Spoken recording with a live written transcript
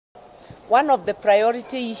one of the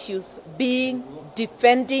priority issues being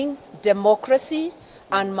defending democracy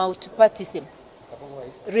and multipartyism,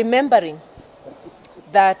 remembering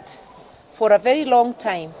that for a very long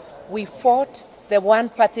time we fought the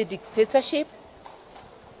one-party dictatorship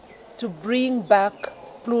to bring back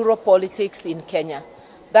plural politics in Kenya.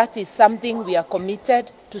 That is something we are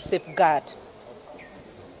committed to safeguard.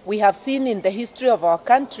 We have seen in the history of our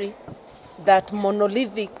country that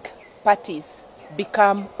monolithic parties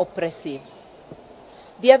become oppressive.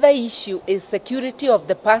 The other issue is security of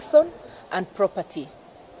the person and property.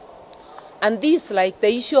 And these, like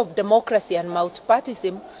the issue of democracy and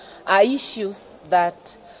multipartyism, are issues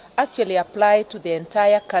that actually apply to the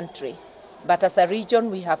entire country. But as a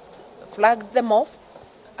region, we have flagged them off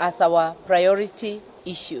as our priority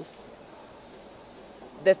issues.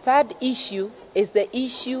 The third issue is the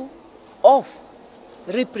issue of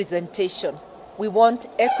representation. We want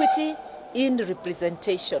equity in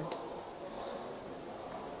representation.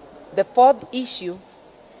 The fourth issue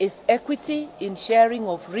is equity in sharing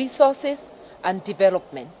of resources and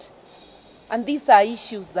development. And these are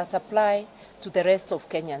issues that apply to the rest of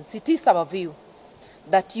Kenyans. It is our view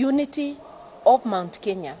that unity of Mount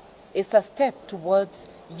Kenya is a step towards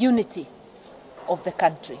unity of the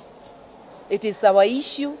country. It is our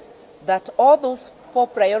issue that all those four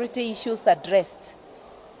priority issues addressed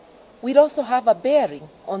will also have a bearing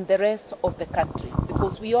on the rest of the country,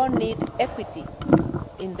 because we all need equity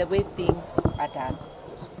in the way things are done.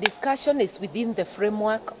 Discussion is within the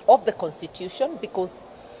framework of the Constitution, because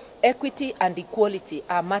equity and equality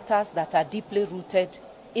are matters that are deeply rooted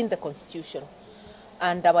in the Constitution.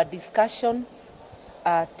 And our discussions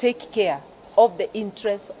take care of the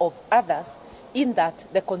interests of others, in that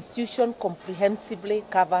the Constitution comprehensively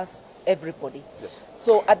covers everybody. Yes.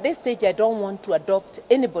 So at this stage, I don't want to adopt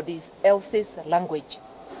anybody else's language.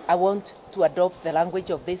 I want to adopt the language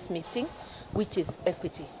of this meeting, which is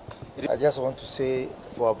equity. I just want to say,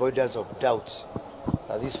 for avoidance of doubt,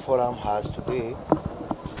 that this forum has today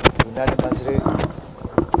unanimously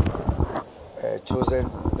chosen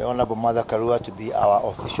the Honorable Mother Karua to be our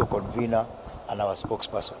official convener and our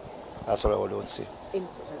spokesperson. That's all I want to say.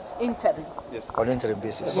 Interim. Yes. On interim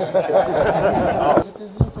basis. It is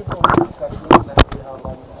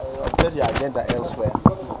the agenda elsewhere.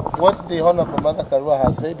 What the Honorable Mother Karua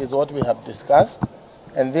has said is what we have discussed,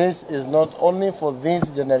 and this is not only for this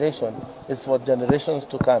generation, it's for generations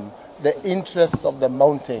to come. The interests of the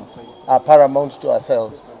mountain are paramount to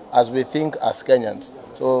ourselves as we think as Kenyans.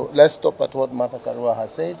 So let's stop at what Mother Karua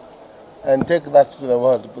has said and take that to the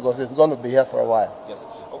world, because it's going to be here for a while. Yes.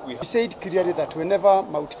 We said clearly that whenever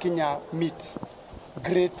Mount Kenya meets,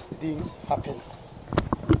 great things happen.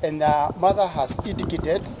 And Mother has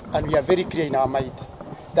indicated, and we are very clear in our mind,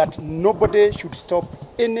 that nobody should stop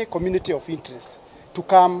any community of interest to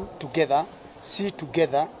come together, see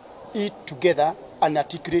together, eat together, and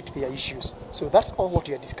articulate their issues. So that's all what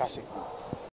we are discussing.